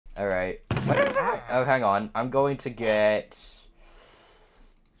Alright. Oh, hang on. I'm going to get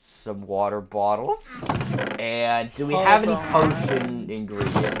some water bottles. And do we have any potion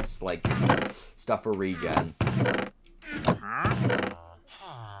ingredients? Like, stuff for regen?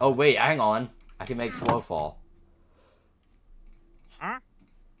 Oh, wait, hang on. I can make slow fall.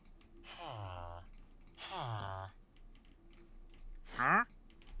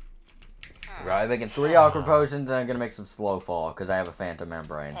 Right, I'm making 3 aqua potions, and I'm gonna make some slow fall, because I have a phantom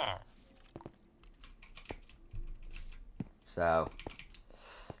membrane. So,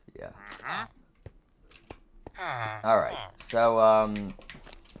 yeah. Alright, so, I'm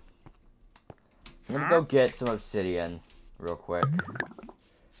gonna go get some obsidian, real quick.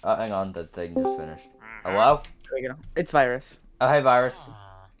 Oh, hang on, the thing just finished. Hello? There we go. It's Virus. Oh, hey, Virus.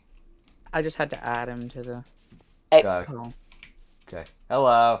 I just had to add him to the call. Okay.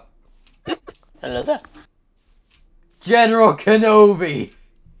 Hello. Hello there. General Kenobi!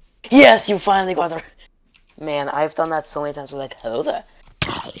 Yes, you finally got the... Man, I've done that so many times. Like, hello there.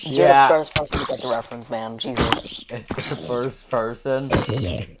 You're the first person to get the reference, man. Jesus. It's the first person?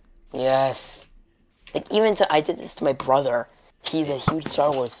 Yes. Like, even to... I did this to my brother. He's a huge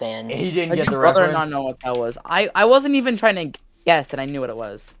Star Wars fan. He didn't get the reference? reference? Not know what that was. I wasn't even trying to guess, and I knew what it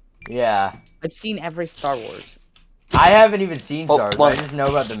was. Yeah. I've seen every Star Wars. I haven't even seen Star Wars. I just know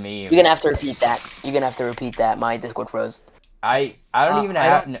about the meme. You're gonna have to repeat that. You're gonna have to repeat that. My Discord froze. I don't even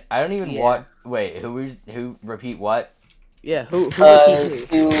have. I don't even want. Wait, who repeat what? Yeah, who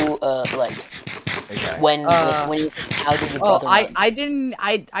like. Okay. When you how did your brother? I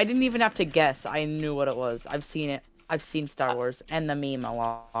didn't even have to guess. I knew what it was. I've seen it. I've seen Star Wars and the meme a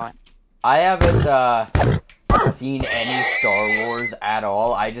lot. I haven't seen any Star Wars at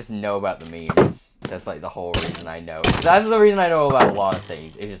all. I just know about the memes. That's like the whole reason I know. That's the reason I know about a lot of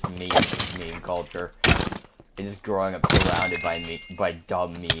things. It's just meme culture. It's just growing up surrounded by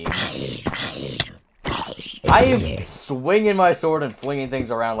dumb memes. I am swinging my sword and flinging things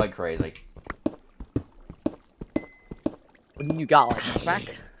around like crazy. What do you got, like knockback?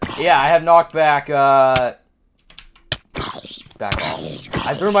 Yeah, I have knockback. Back off.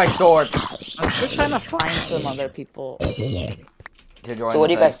 I threw my sword. I'm just trying to find some other people. To join so what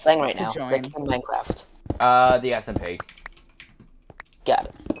are you guys playing right now? Like in Minecraft? The SMP. Got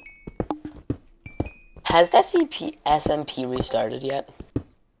it. Has that SMP restarted yet?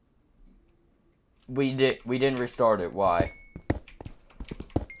 We didn't restart it. Why?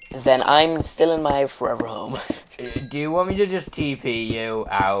 Then I'm still in my forever home. Do you want me to just TP you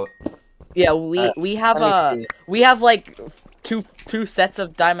out? Yeah, we have like two sets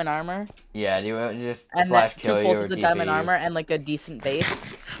of diamond armor. Yeah, do you want to just and slash kill you or two TP of diamond you? armor and like a decent base.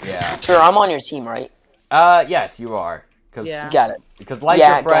 Yeah. Sure, I'm on your team, right? Yes, you are. Got it. Because like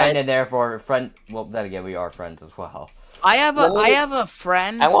your friend, and therefore friend. Well, then again, we are friends as well. I have a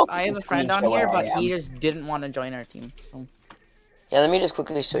friend. I have a friend on here, but he just didn't want to join our team. So. Yeah, let me just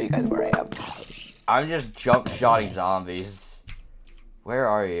quickly show you guys where I am. I'm just jump shotting zombies. Where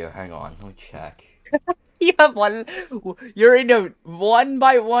are you? Hang on, let me check. You have one. You're in a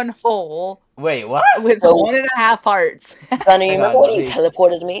 1x1 hole. Wait, what? With 1.5 hearts. Sonny, remember when you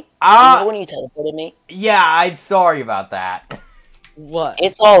teleported me? Remember when you teleported me? Yeah, I'm sorry about that. What?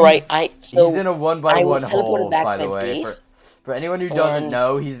 It's all right. He's in a 1x1 hole, by the way. For anyone who doesn't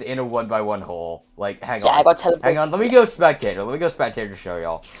know, he's in a 1x1 hole. Like, hang on. I got teleported. Hang on, let me go spectator. Let me go spectator to show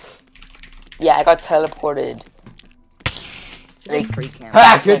y'all. Yeah, I got teleported.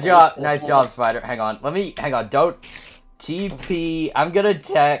 Ha! Good job. Nice job, Spider. Hang on. Don't TP. I'm gonna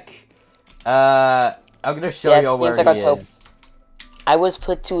tech. I'm gonna show y'all where he is. I was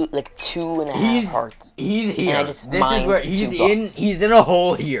put to like 2.5 hearts. He's here. And I just this is where he's in a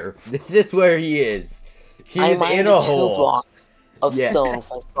hole here. This is where he is. He's in a hole. 2 blocks of stone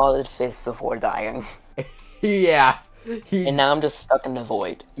with a solid fist before dying. Yeah. And now I'm just stuck in the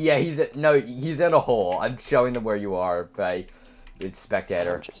void. Yeah, he's in a hole. I'm showing them where you are by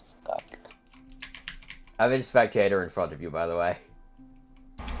spectator. I'm just stuck. I'm in spectator in front of you, by the way.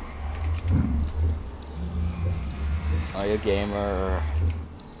 Are you a gamer?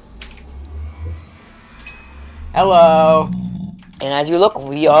 Hello. And as you look,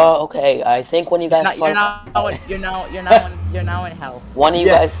 we are okay. I think when you guys you're now in hell. One of you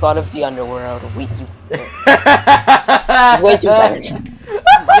guys thought of the underworld. It's way too savage.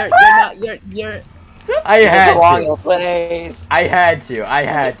 You're I had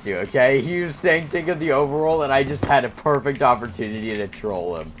to. Okay, he was saying think of the overworld, and I just had a perfect opportunity to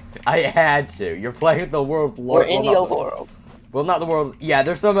troll him. I had to. You're playing with the world's We're in the overworld. Well, not the world. Yeah,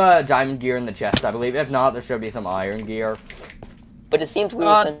 there's some diamond gear in the chest, I believe. If not, there should be some iron gear. But it seems we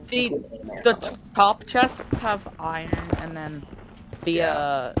were the top chests have iron, and then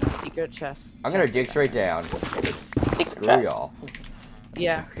The secret chest. I'm gonna dig straight down. Secret Screw chest. y'all.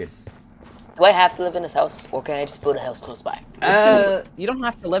 Yeah. Do I have to live in this house, or can I just build a house close by? You don't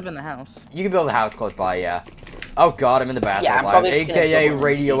have to live in the house. You can build a house close by, yeah. Oh god, I'm in the basalt Yeah, I'm biome, probably just gonna aka build one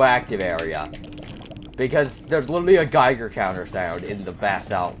radioactive area. Because there's literally a Geiger counter sound in the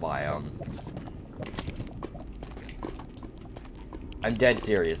basalt biome. I'm dead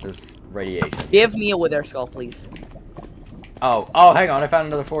serious, there's radiation. Give me a wither skull, please. Oh, hang on, I found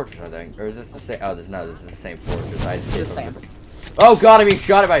another fortress, I think. Or is this the same? Oh, this is the same fortress. I just did The same. Oh god, I'm being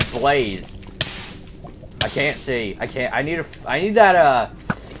shot at by blaze. I can't see. I need that,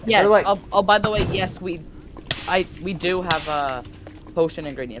 Yeah. like, Oh, by the way, yes, we do have potion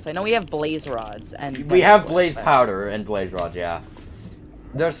ingredients. I know we have blaze rods and. we have blaze powder and blaze rods, yeah.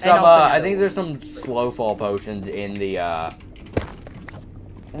 There's And some, also I think there's some slow fall potions in the,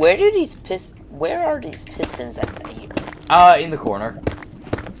 Where are these pistons at here? in the corner.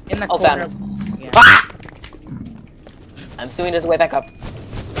 In the Oh, corner. found Yeah. Ah! I'm assuming there's a way back up.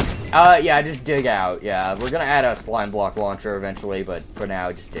 Yeah, just dig out, yeah. We're gonna add a slime block launcher eventually, but for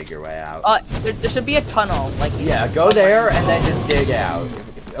now, just dig your way out. There should be a tunnel, like. Yeah, go there and then just dig out.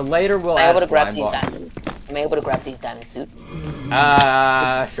 Later we'll Am I add able to grab slime these block. diamonds? Am I able to grab these diamond suit?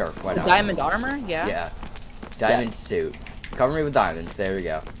 Sure, why not? Diamond armor? Yeah. Yeah. Diamond suit. Cover me with diamonds, there we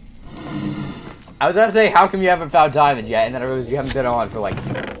go. I was about to say, how come you haven't found diamonds yet? And then I realized you haven't been on for like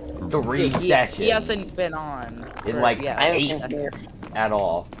 3 sessions. He hasn't been on. In for- like yeah, I haven't 8 been here. at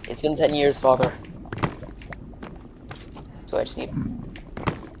all. It's been 10 years, father. So I just need.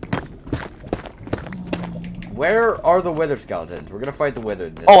 Where are the wither skeletons? We're gonna fight the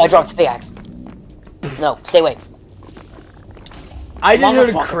wither. Oh, I dropped a pickaxe. No, stay away. I just heard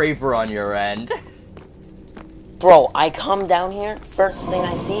a Motherfucker. creeper on your end. Bro, I come down here, first thing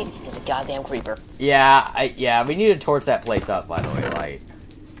I see is a goddamn creeper. Yeah, we need to torch that place up, by the way, like.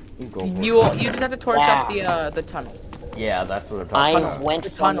 Ooh, go for it. You just have to torch up the tunnel. Yeah, that's what I'm talking I about. went The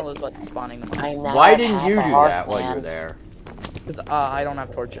from. tunnel is what's spawning them. I'm now Why at didn't half you a do heart, that while you man. were there? Because I don't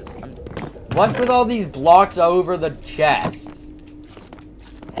have torches. What's with all these blocks over the chests?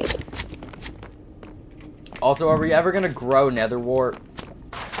 Also, are we ever gonna grow nether wart?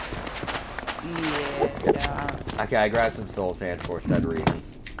 Yeah. Okay, I grabbed some soul sand for said reason.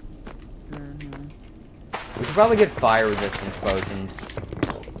 Mhm. We should probably get fire resistance potions.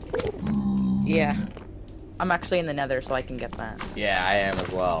 Yeah. I'm actually in the nether, so I can get that. Yeah, I am as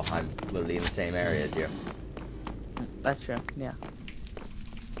well. I'm literally in the same area as you. That's true, yeah.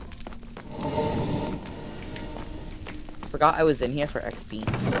 Forgot I was in here for XP.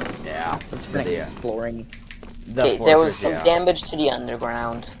 Yeah. I'm just for been the, exploring. the Okay, there was fortress, some yeah. damage to the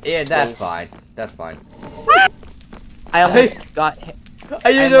underground. Yeah, that's place. fine. That's fine. I almost got hit.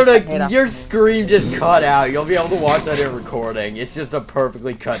 I didn't know almost got hit that up. your scream just cut out. You'll be able to watch that in recording. It's just a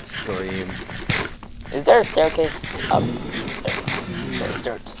perfectly cut scream. Is there a staircase up? There's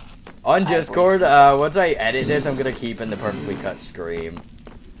dirt. On Discord, once I edit this, I'm gonna keep in the perfectly cut scream.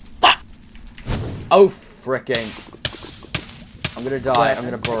 Oh, fricking. I'm gonna die, I'm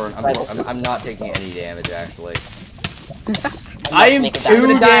gonna burn, I'm not taking any damage, actually. I am make it too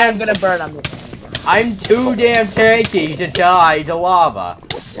down. I'm gonna die, I'm damn, gonna burn, I'm gonna burn. I'm too damn tanky to die to lava.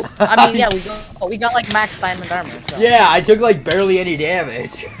 I mean, yeah, we got like max diamond armor, so. Yeah, I took like barely any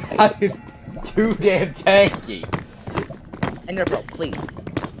damage. I'm too damn tanky. Ender pearl, please.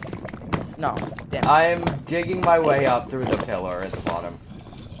 No, damn. I'm digging my way up through the pillar at the bottom.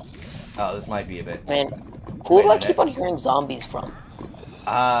 Oh, this might be a bit. Man, who Wait do a I keep on hearing zombies from?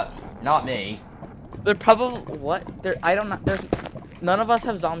 Not me. They're probably what? I don't know. There's none of us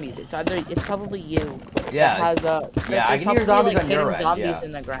have zombies. It's probably you. Yeah, That has, yeah, I there's can hear probably, zombies like, on your hidden end, zombies yeah.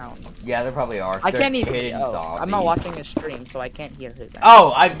 in the ground. Yeah, there probably are. I They're can't even. hidden I'm not zombies. watching a stream, so I can't hear his.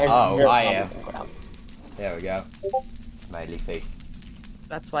 Oh, I There's am. zombies in the ground. There we go. Smiley face.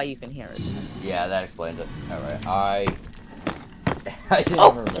 That's why you can hear it. Yeah, that explains it. Alright, I didn't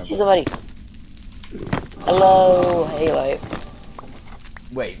Oh, remember. I see somebody. Hello, hey, Light.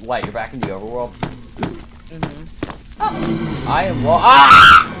 Wait, Light, you're back in the overworld? Mhm. I am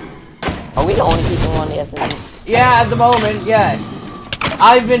Ah! Are we the only people on the SND? Yeah, at the moment, yes.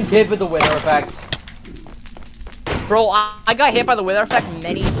 I've been hit with the wither effect. Bro, I got hit by the wither effect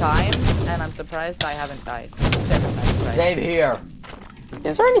many times, and I'm surprised I haven't died. Same here.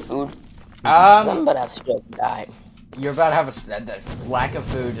 Is there any food? I'm Um, about to have stroke and die. you're about to have that lack of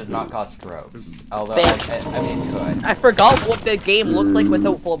food does not cause strokes. Although, I mean, it could. I forgot what the game looked like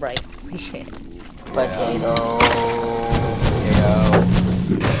without Fulbright. Shit. Potato. Potato.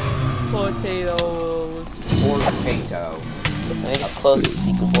 Potatoes. Potato. Let me just close the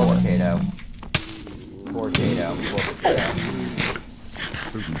secret door. Potato. Potato. Potato.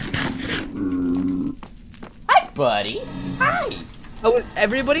 Hi, buddy. Hi. Oh,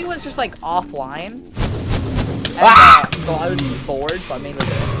 everybody was just like offline. And, so I was bored, so I made like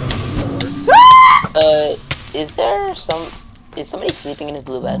a Is somebody sleeping in his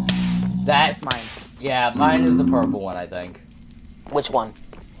blue bed? That mine. Yeah, mine is the purple one, I think. Which one?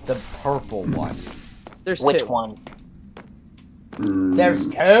 The purple one. There's Which two. one? There's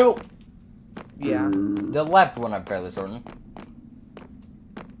two. Yeah. The left one, I'm fairly certain.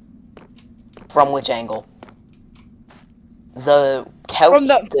 From which angle? The couch.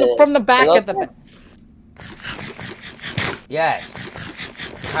 From the back of the bed. Yes.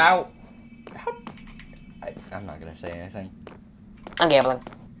 How? I'm not gonna say anything. I'm gambling.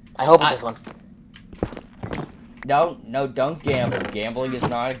 I hope it's this one. Don't gamble. Gambling is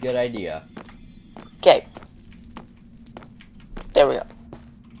not a good idea. Okay. There we go.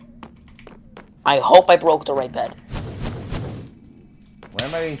 I hope I broke the right bed. Where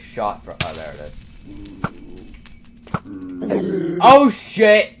am I being shot from? Oh, there it is. Oh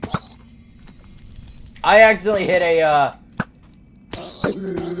shit! I accidentally hit a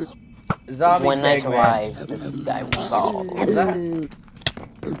zombie When night pig man. arrives, this guy will fall.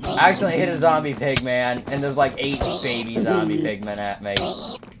 I accidentally hit a zombie pig man, and there's like 8 baby zombie pigmen at me.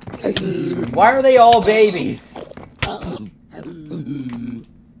 Why are they all babies?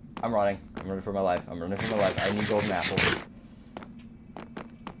 I'm running. I'm running for my life. I'm running for my life. I need golden apples.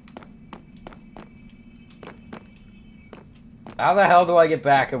 How the hell do I get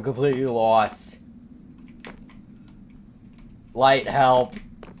back? I'm completely lost. Light, help.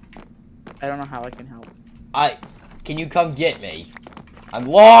 I don't know how I can help. Can you come get me? I'm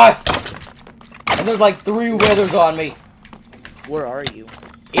lost! And there's like 3 withers on me. Where are you?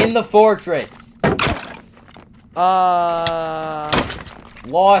 In the fortress.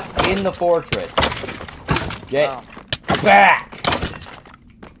 Lost in the fortress. Get back.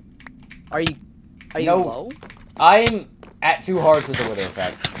 Are you No. low? I'm at 2 hearts with the wither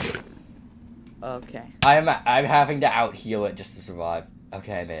effect. Okay. I'm having to out heal it just to survive.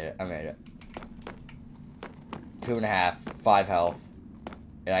 Okay, I made it. I made it. 2.5, 5 health.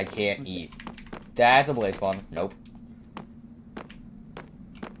 And I can't eat. That's a blaze spawn. Nope.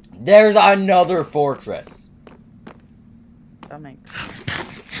 There's another fortress. That makes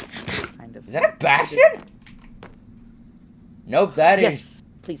kind of. Is that a bastion? Nope, that is. Yes,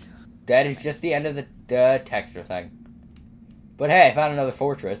 please. That is just the end of the texture thing. But hey, I found another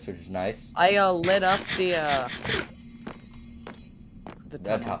fortress, which is nice. I lit up the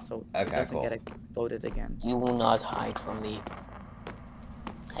tunnel, top. so Okay, it doesn't cool. get exploded again. You will not hide from me.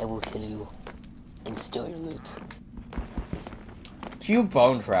 I will kill you and steal your loot. Cute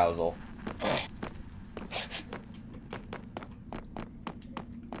bone trouser.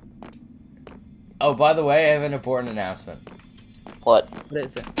 Oh, by the way, I have an important announcement. What? What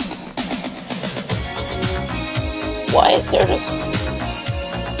is it? Why is there just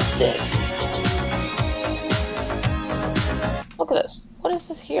this? Look at this. What is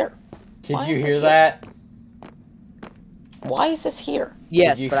this here? Did Why you is hear this that? Why is this here?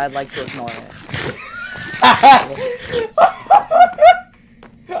 Yes, you- but I'd like to ignore it.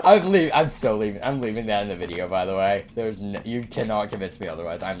 I'm so leaving. I'm leaving that in the video, by the way. You cannot convince me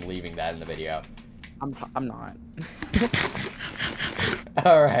otherwise. I'm leaving that in the video. I'm not.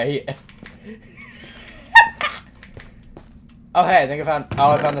 Alright. Oh, hey, I think I found...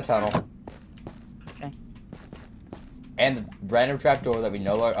 Oh, I found the tunnel. Okay. And the random trapdoor that we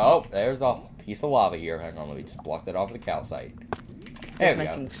no longer... Oh, there's a piece of lava here. Hang on, let me just block that off with the calcite. There we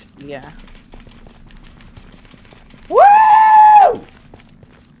go. Yeah. Woo!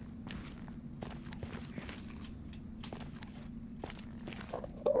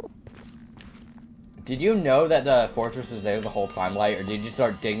 Did you know that the fortress was there the whole time, Light, or did you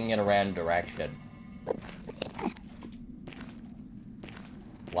start digging in a random direction?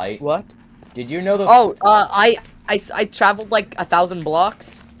 Light? What? Did you know the... Oh, I traveled like 1,000 blocks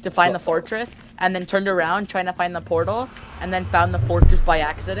to find the fortress, and then turned around trying to find the portal, and then found the fortress by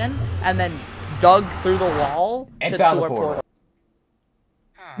accident, and then dug through the wall And to found the our portal.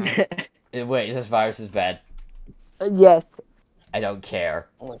 Wait, this virus is bad. Yes. I don't care.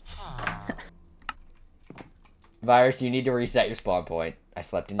 Virus, you need to reset your spawn point. I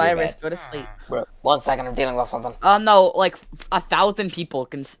slept in your Virus, bed. go to sleep. Bro, 1 second, I'm dealing with something. No, like 1,000 people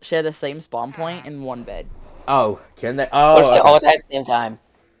can share the same spawn point in one bed. Oh, can they? What if Oh, they okay. all die at the same time?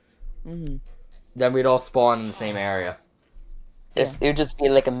 Then we'd all spawn in the same area. It would just be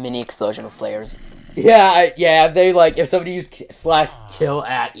like a mini explosion of flares. Yeah, yeah. They like if somebody used /kill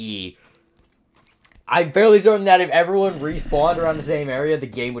at E. I'm fairly certain that if everyone respawned around the same area, the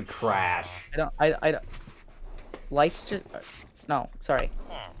game would crash. I don't. Lights just. No, sorry.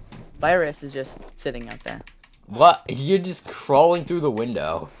 Virus is just sitting out there. What? You're just crawling through the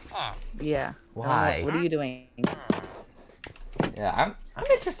window. Yeah. Why? What are you doing? Yeah, I'm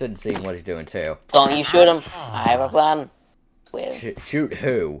interested in seeing what he's doing too. Don't you shoot him. I have a plan. Wait. Shoot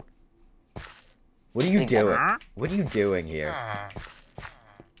who? What are you Exactly. doing? What are you doing here?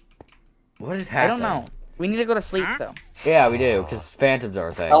 What is I happening? don't know. We need to go to sleep though. Yeah, we do, because phantoms are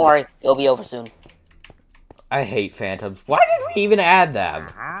a thing. Don't worry, it'll be over soon. I hate phantoms. Why did we even add them?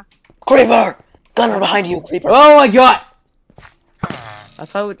 Creeper! Gunner behind you, creeper! Oh my god!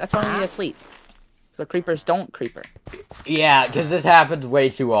 That's why we need to sleep. So creepers don't creeper. Yeah, because this happens way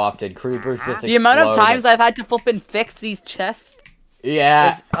too often. Creepers just The amount of explode. times I've had to flip and fix these chests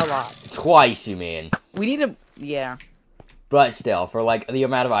Yeah, is a lot. twice you mean. We need to, yeah. But still, for like the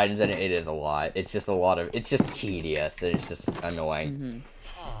amount of items in it, it is a lot. It's just a lot of, it's just tedious, and it's just annoying.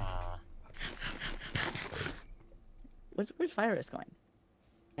 Where's Virus going?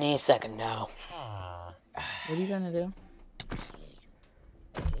 Any second now. What are you trying to do?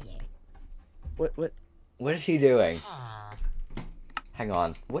 What? What is he doing? Hang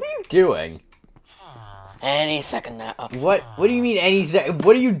on. What are you doing? Any second now. What do you mean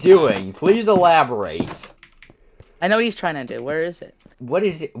what are you doing? Please elaborate. I know what he's trying to do. Where is it? What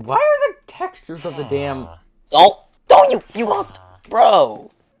is it? Why are the textures of the damn... Don't you must, bro.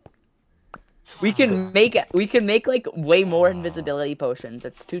 We can make like way more invisibility potions.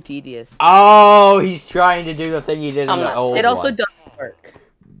 It's too tedious. Oh, he's trying to do the thing he did in I'm the not- old It also one. doesn't work.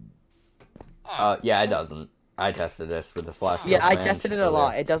 Yeah, it doesn't. I tested this with the slash. Yeah, I command tested it a earlier.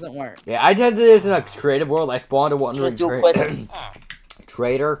 lot. It doesn't work. Yeah, I tested this in a creative world. I spawned a Just wandering do quick.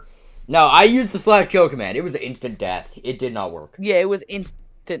 trader. No, I used the slash kill command. It was instant death. It did not work. Yeah, it was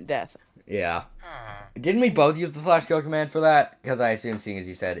instant death. Yeah. Didn't we both use the slash kill command for that? Because I assume, seeing as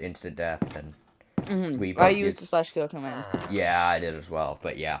you said instant death, and we both I used the slash kill command. Yeah, I did as well.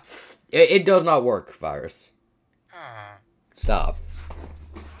 But yeah, it does not work, Virus. Stop.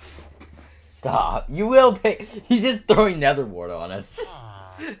 Stop. You will take... He's just throwing nether wart on us.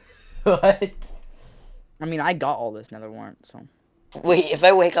 What? I mean, I got all this nether wart, so. Wait, if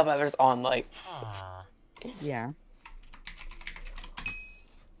I wake up, I was on like. Yeah.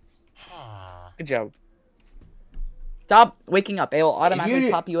 Good job. Stop waking up. It will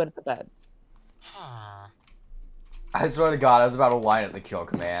automatically pop you out of the bed. I swear to God, I was about to line up the kill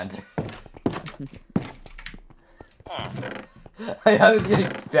command. I was getting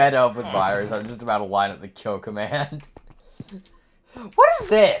fed up with Virus. I was just about to line up the kill command. What is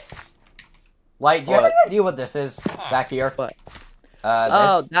this? Like, do you have any idea what this is back here? What?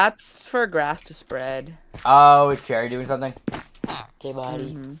 This? That's for grass to spread. Oh, is Cherry doing something? Okay,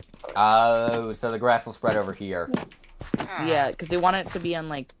 buddy. Oh, so the grass will spread over here. Yeah, because they want it to be on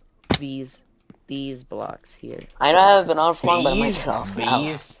like these blocks here. I know I haven't been on for long, but I might get off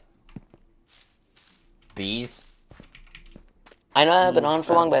now. Bees? I know I haven't been on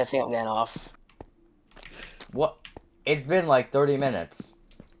for long, but I think I'm getting off. What? It's been like 30 minutes.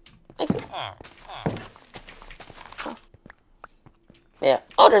 Yeah.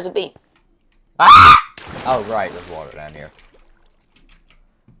 Oh, there's a bee. Ah! Oh, right. There's water down here.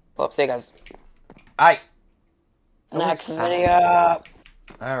 Well, see you guys. Alright. Next video.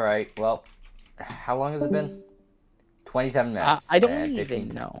 Alright, well, how long has it been? 27 minutes. I don't and even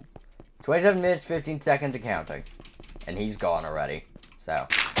know. 27 minutes, 15 seconds and counting. And he's gone already, so.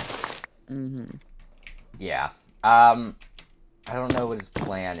 Yeah. I don't know what his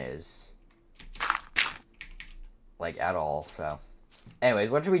plan is. Like, at all, so. Anyways,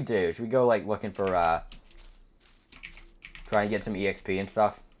 what should we do? Should we go, like, looking for, trying to get some EXP and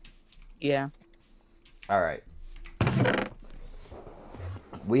stuff? Yeah. Alright.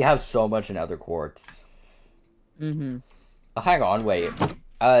 We have so much in other quartz. Mm-hmm. Oh, hang on, wait.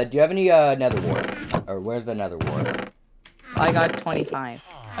 Do you have any, nether wart? Or where's the nether wart? I got 25.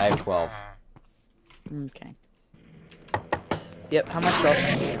 I have 12. Okay. Yep, how much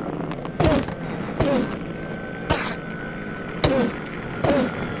else do you got?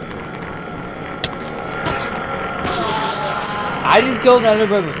 I just killed an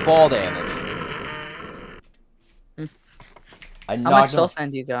enderman with fall damage. I How much knocked soul him.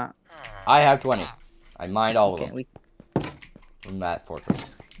 sand you got? I have 20. I mined all of Okay, them from that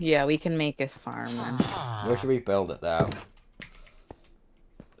fortress. yeah, we can make a farm then. Where should we build it, though?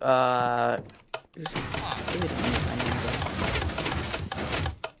 Give it to me if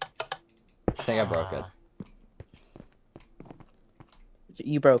I I think I broke it. need it.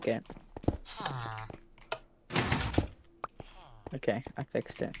 You broke it. Okay, I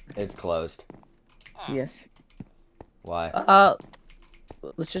fixed it. It's closed. Yes. Why?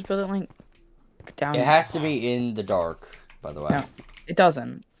 Let's just build it like down. It has to be in the dark. by the way. No, it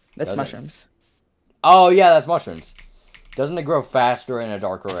doesn't. That's Does it? mushrooms. Oh, yeah, that's mushrooms. Doesn't it grow faster in a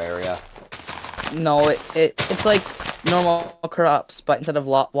darker area? No, it's like normal crops, but instead of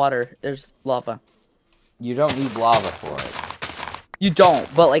water, there's lava. You don't need lava for it. You don't,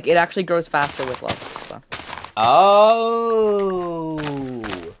 but like it actually grows faster with lava. Oh.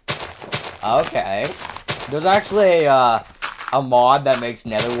 Okay. There's actually a mod that makes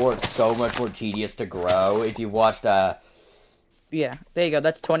nether wart so much more tedious to grow. If you watched Yeah, there you go.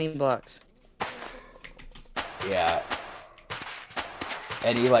 That's 20 blocks. yeah.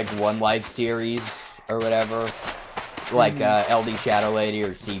 Any like One Life series or whatever. Like LD Shadow Lady or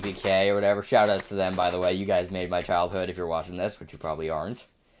CPK or whatever. Shout outs to them, by the way. You guys made my childhood if you're watching this, which you probably aren't.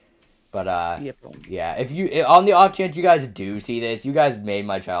 But Yep. yeah, if you on the off chance you guys do see this, you guys made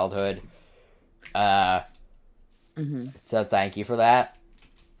my childhood. So thank you for that.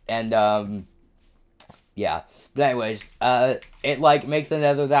 And yeah. But anyways, it like makes the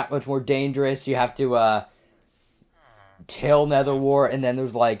nether that much more dangerous. You have to till nether wart, and then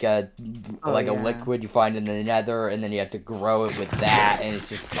there's like a liquid you find in the nether, and then you have to grow it with that, and it's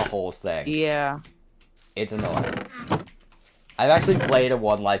just the whole thing. Yeah. It's annoying. I've actually played a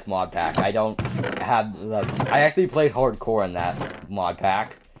One Life mod pack. I don't have I actually played hardcore in that mod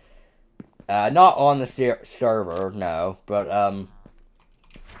pack. Not on the server, no, but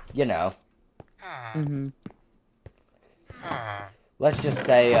you know. Let's just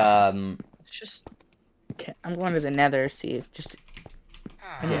say It's just. Okay, I'm going to the nether, see, just.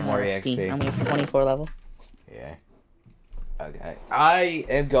 get more EXP. I'm at 24 level. Yeah. Okay. I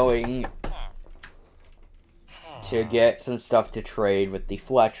am going to get some stuff to trade with the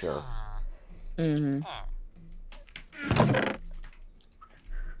Fletcher.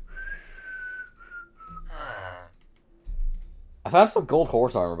 I found some gold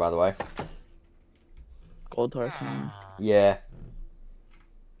horse armor, by the way. Gold horse. Yeah.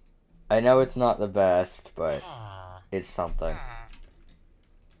 I know it's not the best, but it's something.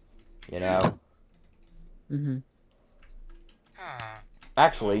 You know?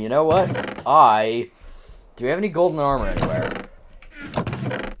 Actually, you know what? Do we have any golden armor anywhere?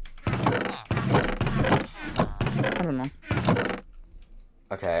 I don't know.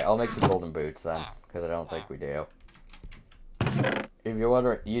 Okay, I'll make some golden boots then, because I don't think we do. If you're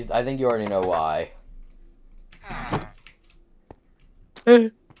wondering, I think you already know why.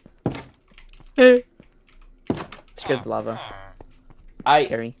 Scared the lava.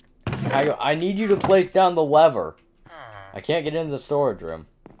 Scary. I need you to place down the lever. I can't get into the storage room.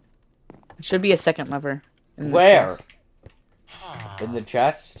 It should be a second lever. In the Where? chest. In the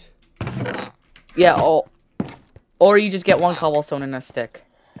chest? Yeah, or you just get one cobblestone and a stick.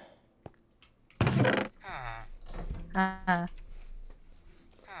 Have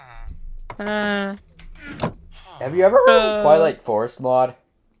you ever heard of Twilight Forest mod?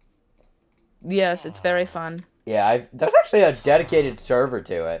 Yes, it's very fun. Yeah, there's actually a dedicated server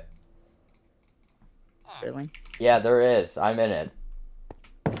to it. Really? Yeah, there is. I'm in it.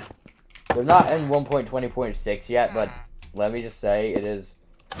 They're not in 1.20.6 yet, but let me just say, it is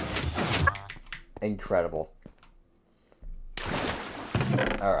incredible.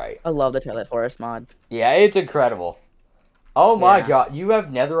 Alright. I love the Twilight Forest mod. Yeah, it's incredible. Oh my god, you have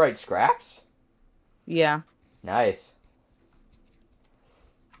netherite scraps? Yeah. Nice.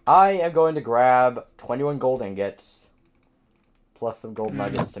 I am going to grab 21 gold ingots, plus some gold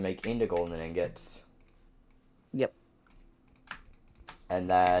nuggets to make into golden ingots. Yep. And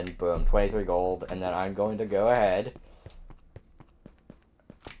then, boom, 23 gold, and then I'm going to go ahead.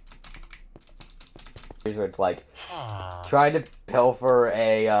 Here's where it's like, trying to pilfer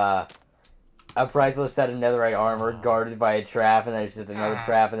a priceless set of netherite armor guarded by a trap, and then it's just another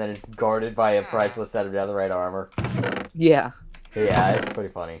trap, and then it's guarded by a priceless set of netherite armor. Yeah. Yeah, it's pretty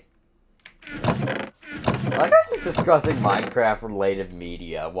funny. I like I'm just discussing Minecraft-related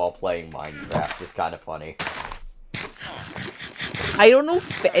media while playing Minecraft. It's kind of funny. I don't know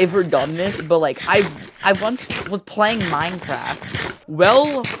if I've ever done this, but like I once was playing Minecraft,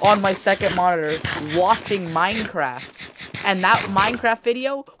 well on my second monitor, watching Minecraft, and that Minecraft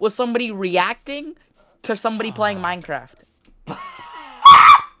video was somebody reacting to somebody playing Minecraft.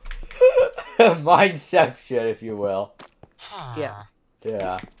 Mineception, if you will. Yeah.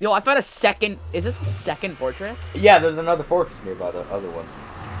 Yeah. Yo, I found a second. Is this a second fortress? Yeah, there's another fortress nearby the other one.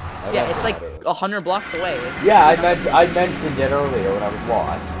 Yeah, it's like 100 blocks away. Yeah, I mentioned it earlier when I was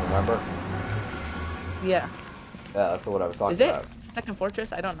lost. Remember? Yeah. Yeah, that's the one I was talking Is it about. second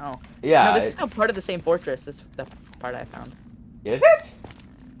fortress? I don't know. Yeah. No, this is not part of the same fortress. This is the part I found. Is it?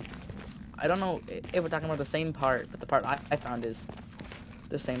 I don't know if we're talking about the same part, but the part I found is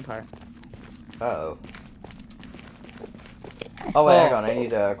the same part. Uh-oh. Oh wait, hang on. I need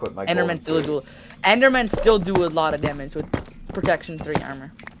to equip my Endermen golden still boots. Endermen still do a lot of damage with Protection 3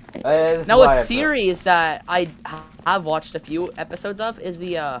 armor. This is Now why a I put- series that I have watched a few episodes of is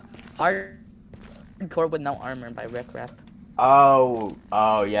the Hardcore with No Armor by Rick Rep. Oh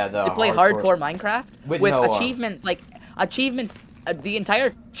yeah, They play hardcore Minecraft with no armor. achievements the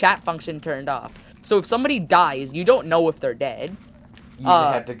entire chat function turned off. So if somebody dies, you don't know if they're dead. You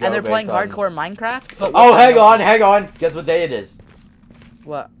just have to go and they're playing based on- hardcore Minecraft. But Oh, hang on. Guess what day it is?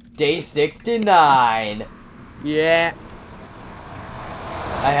 What? Day 69. Yeah.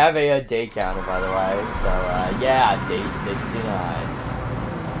 I have a day counter, by the way. So, yeah, day 69.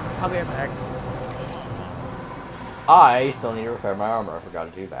 I'll be right back. I still need to repair my armor. I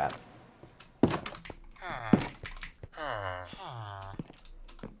forgot to do that.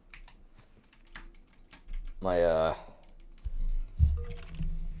 My,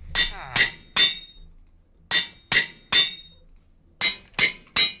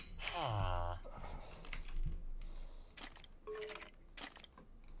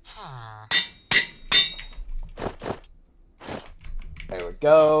 There we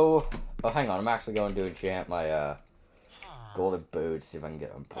go. Oh, hang on. I'm actually going to enchant my, golden boots, see if I can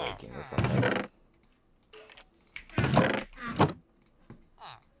get them breaking or something.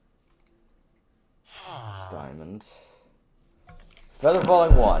 Diamond. Feather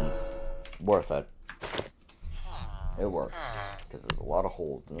falling 1. Worth it. It works. Because there's a lot of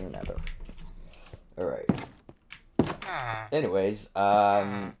holes in the nether. Alright. Anyways,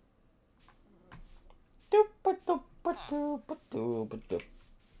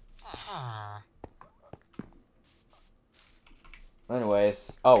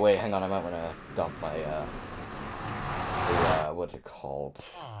 Anyways, oh wait, hang on, I might want to dump my, what's it called?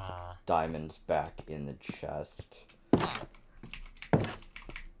 Diamonds back in the chest.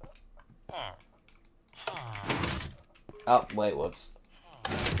 Oh, wait, whoops.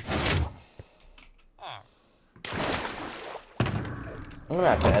 I'm gonna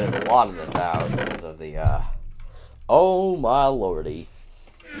have to edit a lot of this out because of the, oh my lordy.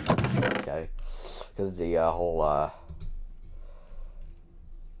 Okay. Because of the, whole,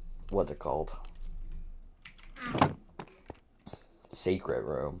 what's it called? Secret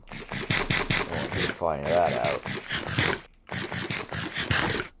room. I won't be finding that out.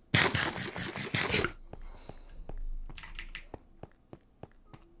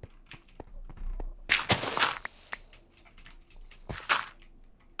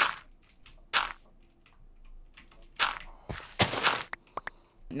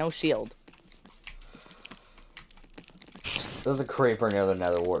 No shield. There's a creeper near the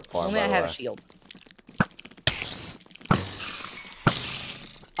nether wart farm. Only by I the had way. a shield.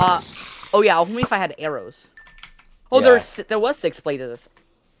 Oh yeah, only if I had arrows. Oh, Yeah. there was 6 places.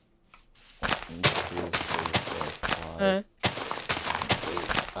 1, 2, 3, 4, 5, 8,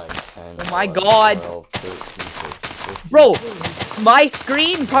 9, 10, Oh my 11, God. 12, 13, 14, 15. Bro, my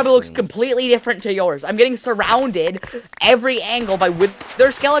screen probably looks completely different to yours. I'm getting surrounded every angle by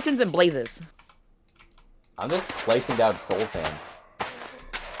wither skeletons and blazes. I'm just placing down soul sand.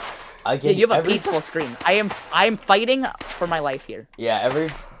 Yeah, you have a peaceful screen. I am fighting for my life here. Yeah,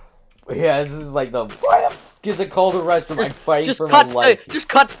 this is like the why the f is it called a restaurant? I'm fighting for my cuts life. just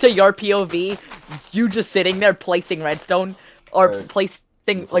cuts to your POV. You just sitting there placing redstone or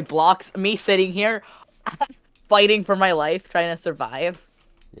placing like blocks. Me sitting here, fighting for my life, trying to survive.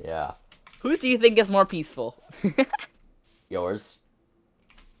 Yeah. Who do you think is more peaceful? Yours.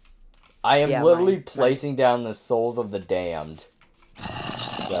 I am Yeah, literally mine. placing down the souls of the damned.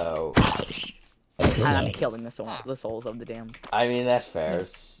 So, And I'm killing the souls of the damned. I mean, that's fair.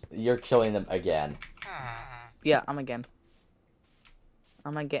 You're killing them again. Yeah, I'm again.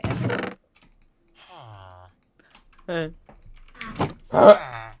 I'm again.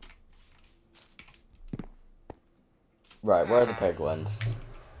 Right, where are the piglins?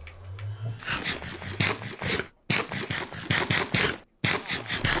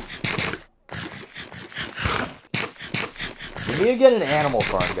 We need to get an animal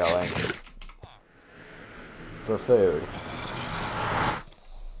farm going. For food.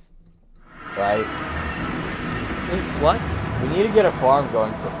 Right? What? We need to get a farm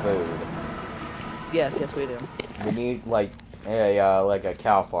going for food. Yes, we do. We need, like a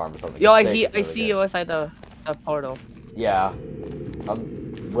cow farm or something. Yo, I Steak is really see good. you outside the portal. Yeah.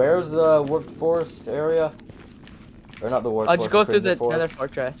 Where's the workforce area? Or not the workforce, I'll just go through the Crimson nether Forest?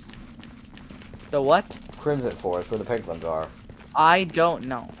 fortress. The what? Crimson Forest, where the piglins are. I don't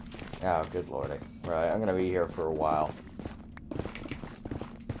know. Oh, good lordy. Right, I'm gonna be here for a while.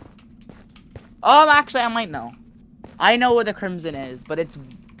 Actually, I might know. I know where the crimson is, but it's...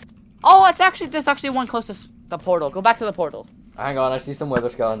 Oh, there's actually one closest to the portal. Go back to the portal. Hang on, I see some wither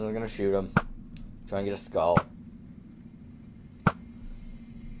skeletons. I'm gonna shoot them. Try and get a skull.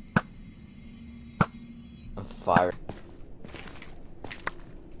 I'm fired.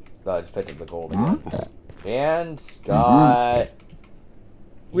 Oh, I just picked up the gold again. And got.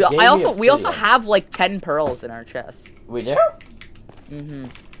 We also have like 10 pearls in our chest. We do? Mm-hmm.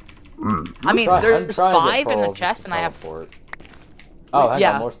 I mean, there's 5 in the chest, and I have. Oh, hang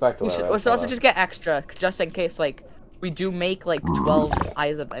on, more spectacle. We should also just get extra, just in case, like, we do make like 12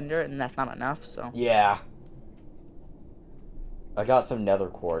 eyes of ender, and that's not enough. So. Yeah. I got some nether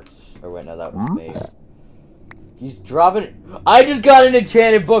quartz. Or wait, no, that was me. He's dropping. I just got an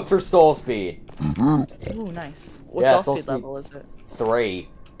enchanted book for soul speed. Ooh, nice. What soul speed level is it? 3.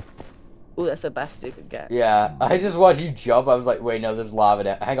 Ooh, that's the best you could get. Yeah, I just watched you jump. I was like, wait, no, there's lava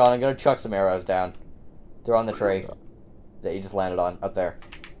down. Hang on, I'm gonna chuck some arrows down. They're on the tree that you just landed on, up there.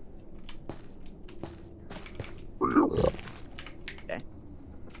 Okay.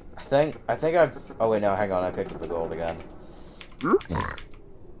 I think I've. Oh wait, no, hang on, I picked up the gold again. I'm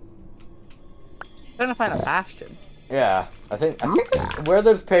trying to find a bastion. Yeah, I think where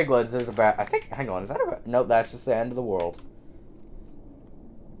there's piglets, there's a I think. Hang on, is that a? Nope, that's just the end of the world.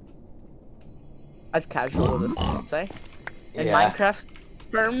 As casual as this, I'd say. In Yeah. Minecraft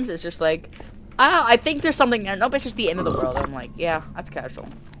terms, it's just like, I think there's something there. Nope, it's just the end of the world. I'm like, yeah, that's casual.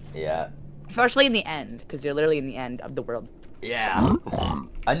 Yeah. Especially in the end, because you're literally in the end of the world. Yeah.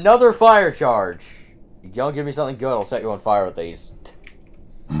 Another fire charge. You don't give me something good, I'll set you on fire with these.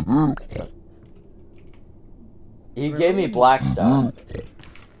 He gave me black stuff.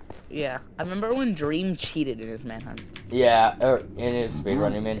 Yeah, I remember when Dream cheated in his manhunt. Yeah, in his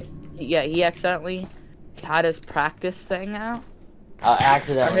speedrun, you mean? Yeah, he accidentally had his practice thing out.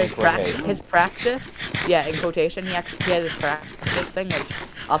 Accidentally. His practice? Yeah, in quotation, he had his practice thing, which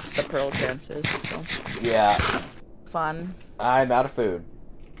ups the pearl chances, so. Yeah. Fun. I'm out of food.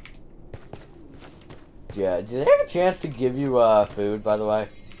 Yeah, did they have a chance to give you, food, by the way?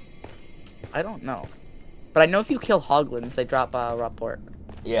 I don't know. But I know if you kill hoglins, they drop, raw pork.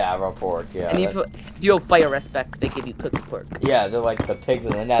 Yeah, raw pork, yeah. And if you have fire respect, they give you cooked pork. Yeah, they're like the pigs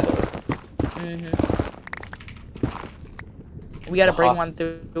in the nether. We gotta bring one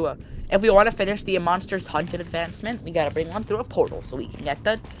through a... If we want to finish the Monsters Hunted advancement, we gotta bring one through a portal so we can get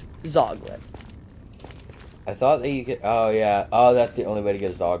the Zoglin. I thought that you could... Oh, yeah. Oh, that's the only way to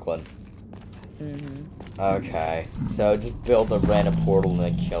get a Zoglin. Okay. So just build a random portal and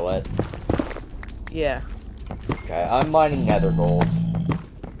then kill it. Yeah. Okay, I'm mining nether gold.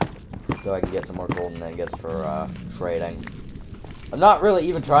 So I can get some more gold and nuggets for, trading. I'm not really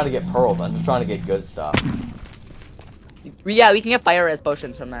even trying to get pearls, I'm just trying to get good stuff. Yeah, we can get fire res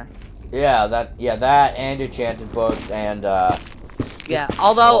potions from there. Yeah, that and enchanted books and, yeah,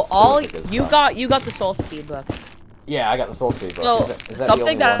 although you got the soul speed book. Yeah, I got the soul speed book. So is that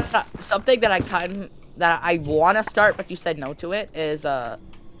something the only that one? something that I want to start, but you said no to it is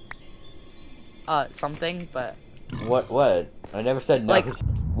something, but What? I never said no. Like,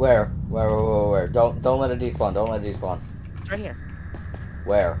 Where? Don't let it despawn. Don't let it despawn. it's right here.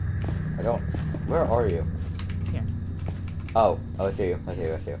 Where? I don't. Where are you? Here. Oh, I see you. I see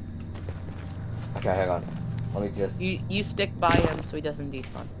you. Okay, hang on. Let me just. You stick by him so he doesn't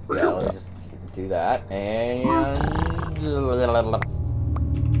despawn. Yeah, let me just do that and.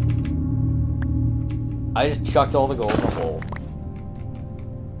 I just chucked all the gold in the hole.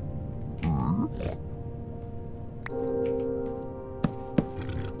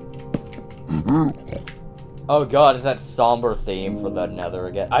 Oh god, is that somber theme for the nether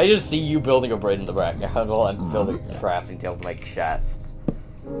again? I just see you building a bridge in the background while I'm building a crafting table to make chests.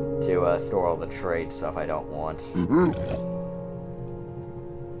 To store all the trade stuff I don't want.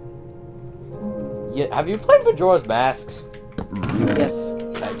 Yeah, have you played Majora's Masks? Yes.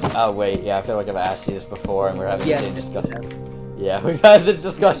 Oh wait, yeah, I feel like I've asked you this before and we're having the same discussion. Yeah. Yeah, we've had this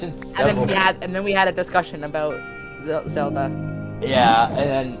discussion And then we had a discussion about Zelda. Yeah,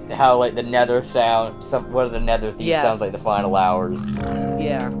 and then how like the nether sound, what is the nether theme sounds like the final hours.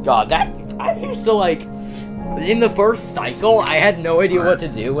 Yeah. God, that I used to like in the first cycle. I had no idea what to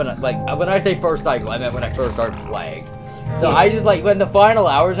do when I say first cycle, I meant when I first started playing. So I just like when the final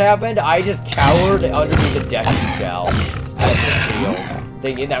hours happened, I just cowered underneath the deck shell at the field,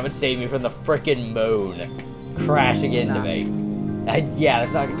 thinking that would save me from the frickin' moon crashing into me. Yeah,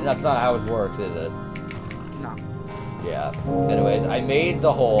 that's not how it works, is it? Yeah. Anyways, I made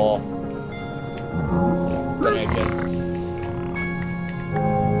the hole. Then I just...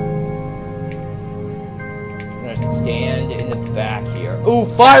 I'm gonna stand in the back here. Ooh,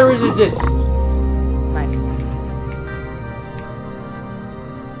 fire resistance! Nice.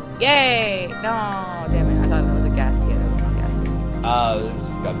 Yay! No, damn it. I thought it was a gas here. It was not gas here. This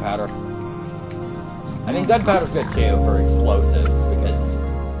is gunpowder. I mean, gunpowder's good too for explosives because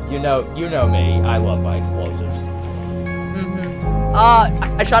you know me. I love my explosives.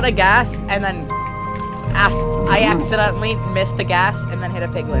 I shot a gas and then I accidentally missed the gas and then hit a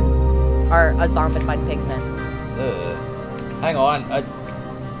piglin, or a zombified pigman. Hang on.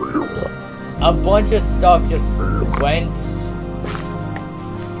 A bunch of stuff just went.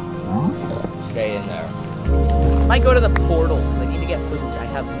 Stay in there. I might go to the portal. I need to get food. I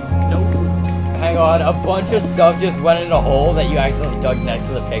have no food. Hang on, a bunch of stuff just went in a hole that you accidentally dug next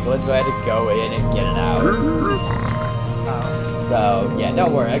to the piglin, so I had to go in and get it out. Oh. So, yeah,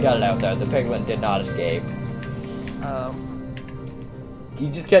 don't worry, I got it out there. The piglin did not escape. Oh. He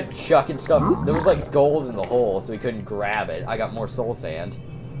just kept chucking stuff. There was like gold in the hole, so he couldn't grab it. I got more soul sand.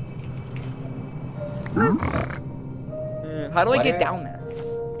 How do I get down there?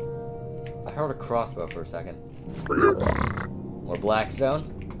 I heard a crossbow for a second. More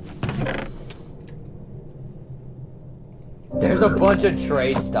blackstone. There's a bunch of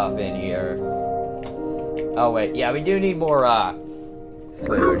trade stuff in here. Oh wait, yeah, we do need more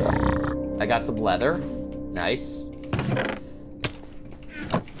food. I got some leather. Nice.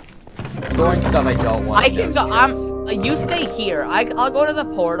 Storing stuff I don't want. I can go. You stay here. I'll go to the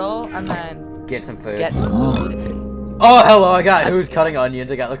portal and then get some food. Get food. Oh, hello! I got who's cutting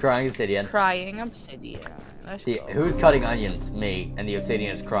onions. I got the crying obsidian. Crying obsidian. Who's cutting onions? Me, and the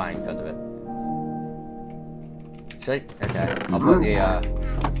obsidian is crying because of it. Should I? Okay, I'll put the.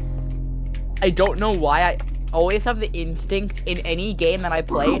 I don't know why I always have the instinct in any game that I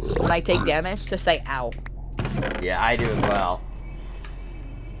play when I take damage to say ow. Yeah, I do as well.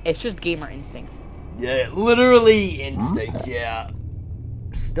 It's just gamer instinct. Yeah, literally instinct. Yeah.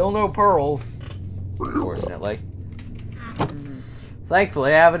 Still no pearls, unfortunately.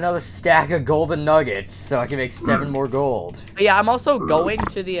 Thankfully, I have another stack of golden nuggets, so I can make 7 more gold. But yeah, I'm also going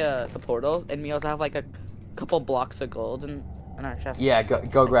to the portal, and we also have like a couple blocks of gold and our chest. Yeah,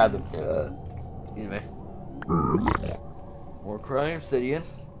 go grab them. Excuse me. More crying obsidian.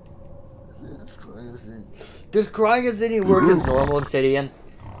 Does crying obsidian work as normal obsidian?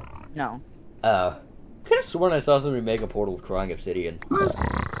 No. I could have sworn I saw somebody make a portal with crying obsidian.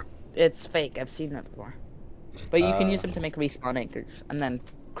 It's fake. I've seen that before. But you can use them to make respawn anchors, and then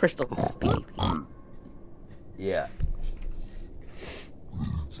crystal PvP. Yeah.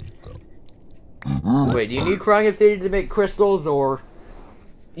 Wait, do you need crying obsidian to make crystals, or?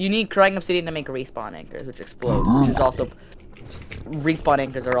 You need crying obsidian to make respawn anchors, which explode, which is also... Respawn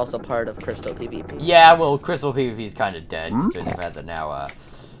anchors are also part of crystal PvP. Yeah, well, crystal PvP is kind of dead, because the fact that now,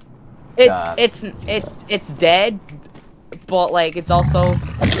 it's dead, but, like, it's also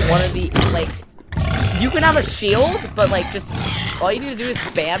one of the, like... You can have a shield, but like just all you need to do is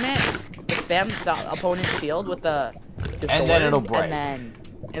spam it. Spam the opponent's shield with the and then it'll break. And then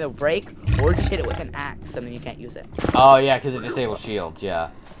it'll break, or just hit it with an axe, and then you can't use it. Oh yeah, because it disables shields. Yeah.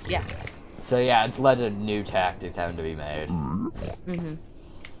 Yeah. So yeah, it's led to new tactics having to be made.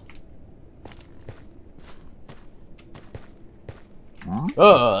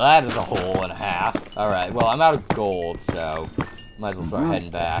 Oh, that is a hole and a half. All right. Well, I'm out of gold, so might as well start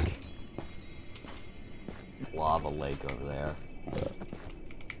heading back. Lava lake over there.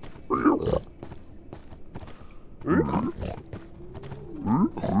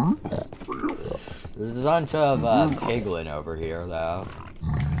 There's a bunch of piglin over here, though.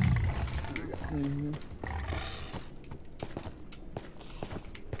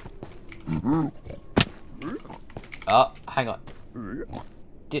 Oh, hang on.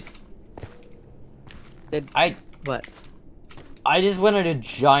 Did I? What? I just went in a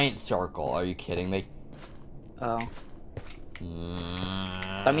giant circle. Are you kidding me? Oh.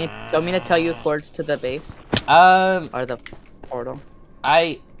 Want me to tell you towards to the base? Or the portal?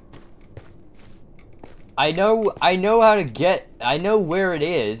 I know how to get. I know where it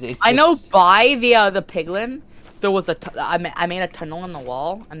is. It's I know by the piglin. There was I made a tunnel in the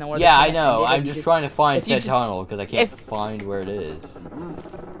wall, and then where yeah, I know. I'm just trying to find said tunnel because I can't find where it is.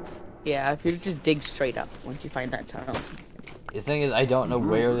 Yeah, if you just dig straight up once you find that tunnel. The thing is, I don't know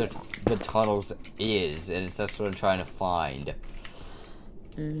where the tunnels is, and it's that's what I'm trying to find.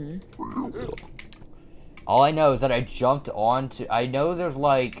 All I know is that I jumped onto. I know there's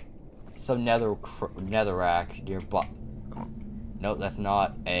like some netherrack nearby. Nope, that's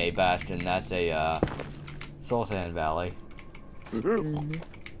not a bastion. That's a soul sand valley.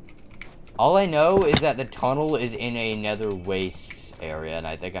 All I know is that the tunnel is in a nether wastes area, and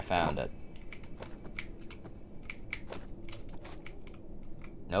I think I found it.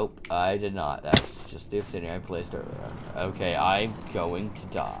 Nope, I did not. That's just the obsidian I placed earlier. Okay, I'm going to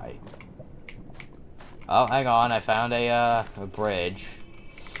die. Oh, hang on. I found a bridge.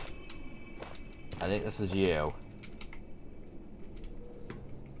 I think this was you.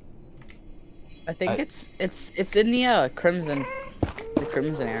 I think it's in the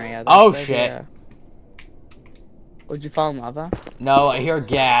crimson area. Oh Right shit! here. Would you fall in lava? No, I hear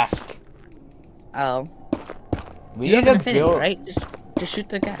ghast. Oh. We You need have an to infinity, build. right? Just shoot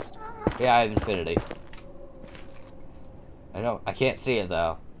the ghast. Yeah, I have infinity. I can't see it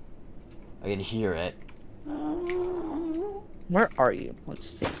though. I can hear it. Where are you? Let's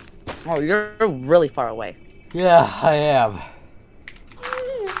see. Oh, you're really far away. Yeah, I am.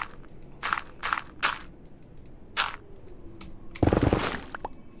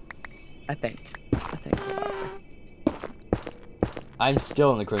 I think. I'm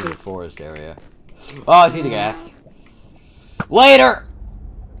still in the Crimson Forest area. Oh, I see the ghast. Later!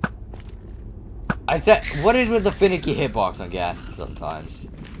 I said, what is with the finicky hitbox on ghast sometimes?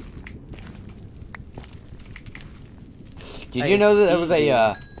 Did you know that there was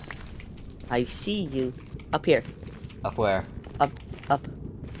a, I see you. Up here. Up where? Up.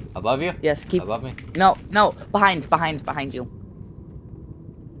 Above you? Yes, keep. Above me? No. Behind you.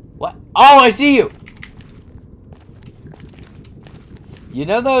 What? Oh, I see you! You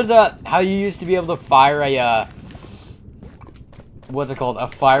know those, how you used to be able to fire a, what's it called? A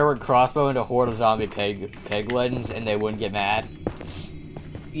firework crossbow into a horde of zombie piglins and they wouldn't get mad?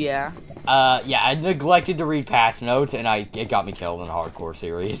 Yeah. Yeah, I neglected to read patch notes and it got me killed in a hardcore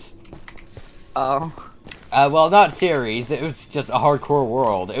series. Oh. Well, not series, it was just a hardcore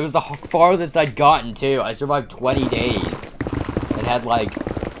world. It was the farthest I'd gotten, too. I survived 20 days. And had, like,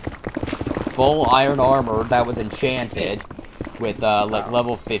 full iron armor that was enchanted. With, like,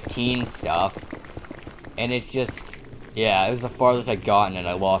 level 15 stuff. And it's just... Yeah, it was the farthest I'd gotten, and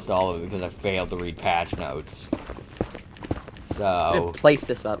I lost all of it because I failed to read patch notes. So... I'm gonna place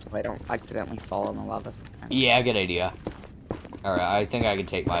this up so I don't accidentally fall in the lava. Yeah, good idea. Alright, I think I can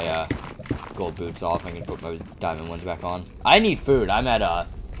take my, gold boots off. I can put my diamond ones back on. I need food. I'm at,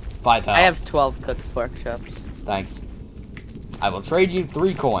 5 health. I have 12 cooked pork chops. Thanks. I will trade you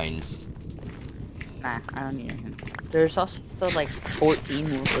 3 coins. Nah, I don't need anything. There's also, like, 14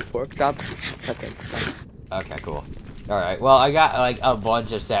 more cooked pork chops. Okay, so. Okay, cool. Alright, well, I got, like, a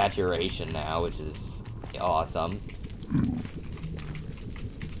bunch of saturation now, which is awesome.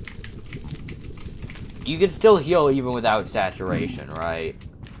 You can still heal even without saturation, right?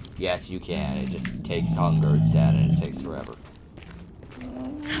 Yes, you can. It just takes hunger instead, and it takes forever.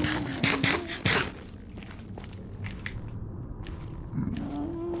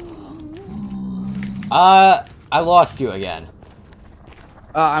 I lost you again.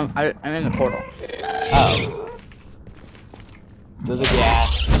 I'm in the portal. Oh. There's a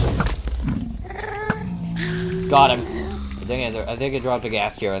ghast. Got him. I think I dropped a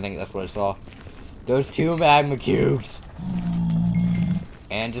ghast here. I think that's what I saw. Those 2 magma cubes.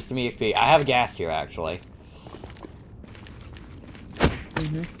 And just some EXP. I have a ghast here, actually.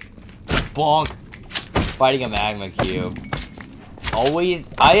 Bonk. Fighting a magma cube. Always.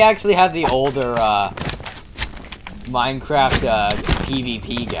 I actually have the older, Minecraft,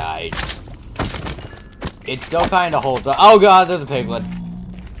 PvP guide. It still kind of holds up. Oh god, there's a piglin.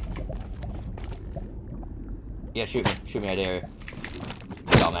 Yeah, shoot me. Shoot me, I dare you.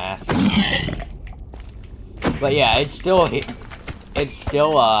 Dumbass. But yeah, it still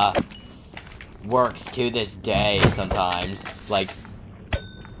works to this day sometimes. Like,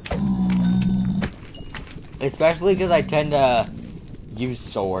 especially because I tend to use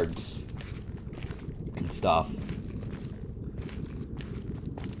swords and stuff.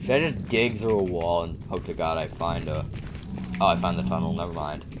 Should I just dig through a wall and hope to God I find a... Oh, I found the tunnel. Never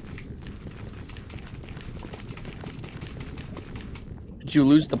mind. Did you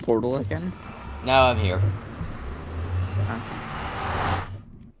lose the portal again? Now I'm here.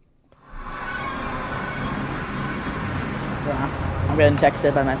 Yeah. I'm getting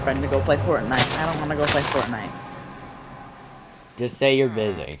texted by my friend to go play Fortnite. I don't want to go play Fortnite. Just say you're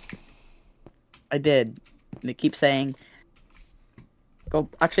busy. I did. They keep saying... Go.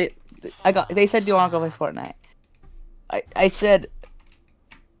 Actually, they said, do you want to go play Fortnite? I said...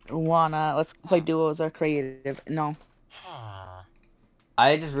 Let's play duos or creative. No.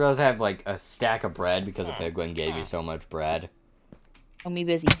 I just realized I have, like, a stack of bread because the piglin gave me so much bread. I'm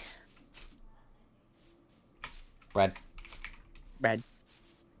busy. Bread. Bread.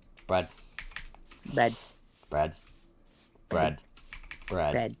 Bread. Bread. Bread. Bread.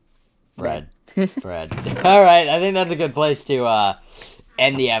 Bread. Bread. Bread. Bread. Alright, I think that's a good place to,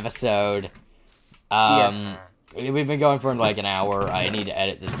 end the episode. Yes. We've been going for, like, an hour. I need to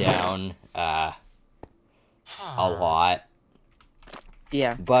edit this down, a lot.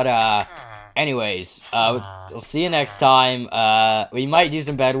 Yeah. But, anyways, we'll see you next time. We might do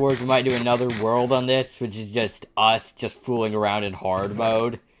some bed wars. We might do another world on this, which is just us just fooling around in hard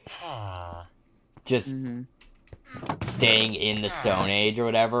mode. Just staying in the Stone Age or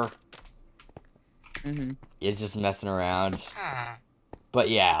whatever. It's just messing around. But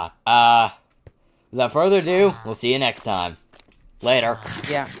yeah, without further ado, we'll see you next time. Later.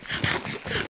 Yeah.